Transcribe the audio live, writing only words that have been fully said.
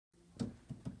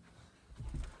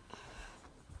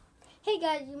Hey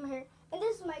guys, I'm here, and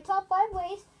this is my top 5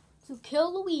 ways to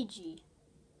kill Luigi.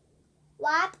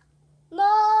 What? No!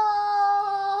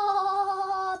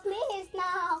 Please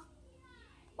now!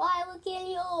 Why will kill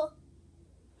you?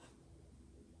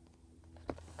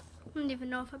 I don't even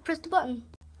know if I pressed the button.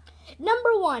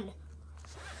 Number 1,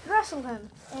 wrestle him,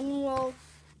 and we'll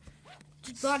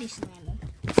just body slam him.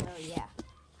 So yeah,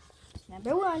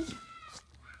 number 1.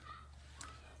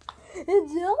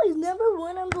 It's always number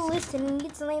 1 on the list, and you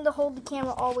need something to hold the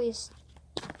camera always.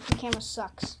 The camera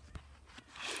sucks.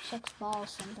 Sucks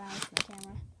balls sometimes, the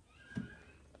camera.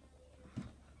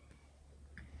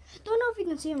 Don't know if you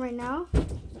can see him right now.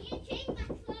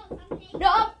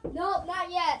 Nope,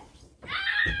 not yet.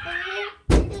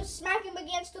 You just smack him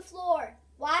against the floor.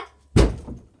 What?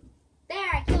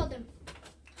 There, I killed him.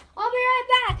 I'll be right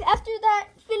back after that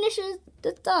finishes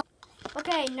the stuff.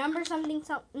 Okay, number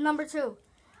 2.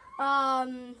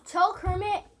 Tell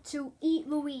Kermit to eat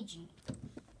Luigi.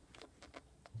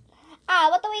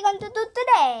 What are we going to do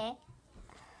today?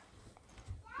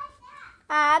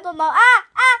 I don't know. No.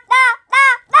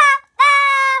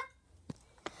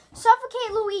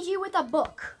 Suffocate Luigi with a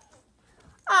book.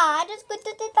 I just going to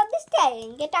sit on this chair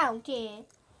and get down here.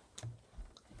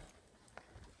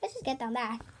 Let's just get down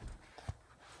there.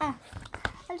 I'm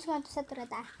just going to sit right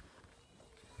there.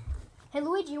 Hey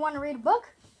Luigi, you want to read a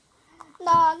book?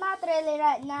 No, not really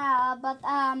right now, but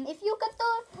if you could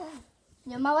do...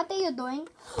 Yuma, what are you doing?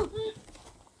 No,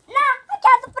 I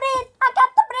can't breathe!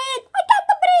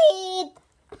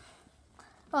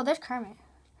 Oh, there's Kermit.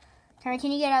 Kermit,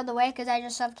 can you get out of the way? Because I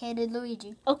just suffocated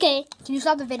Luigi. Okay. Can you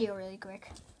stop the video really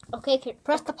quick? Okay.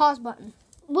 Press the pause button.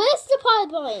 Where's the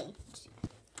pause button?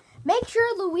 Make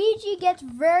sure Luigi gets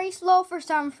very slow for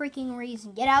some freaking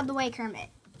reason. Get out of the way, Kermit.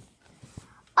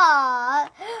 Yuma,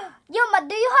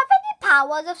 do you have any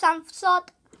powers of some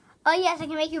sort? Oh, yes, I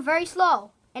can make you very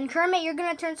slow. And Kermit, you're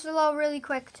going to turn slow really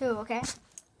quick, too, okay?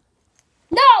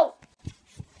 No!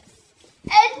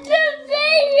 It's the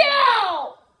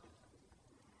video!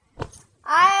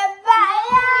 I'm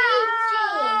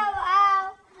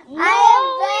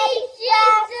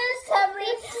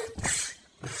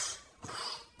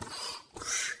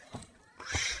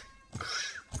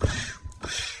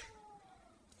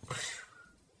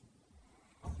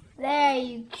There,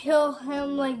 you kill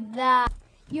him like that.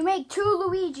 You make 2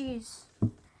 Luigis.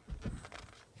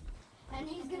 And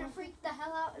he's gonna freak the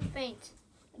hell out and faint.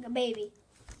 Like a baby.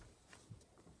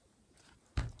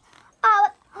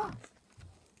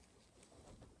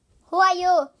 Who are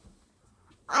you?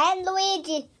 I am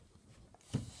Luigi.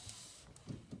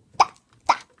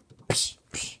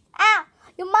 Ow!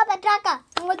 You mother trucker!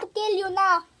 I'm going to kill you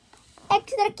now.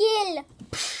 Extra kill.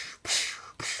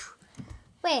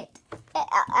 Wait.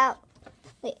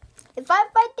 Wait. If I'm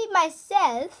fighting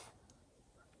myself.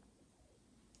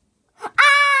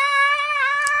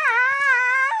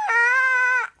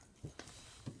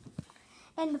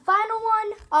 And the final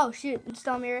one. Oh shoot!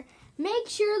 Install mirror. Make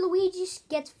sure Luigi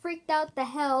gets freaked out the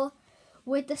hell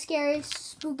with the scary,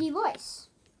 spooky voice.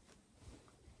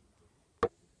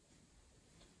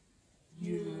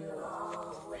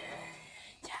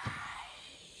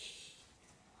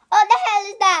 What the hell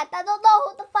is that? I don't know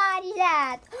who the fuck is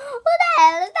that. Who the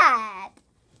hell is that?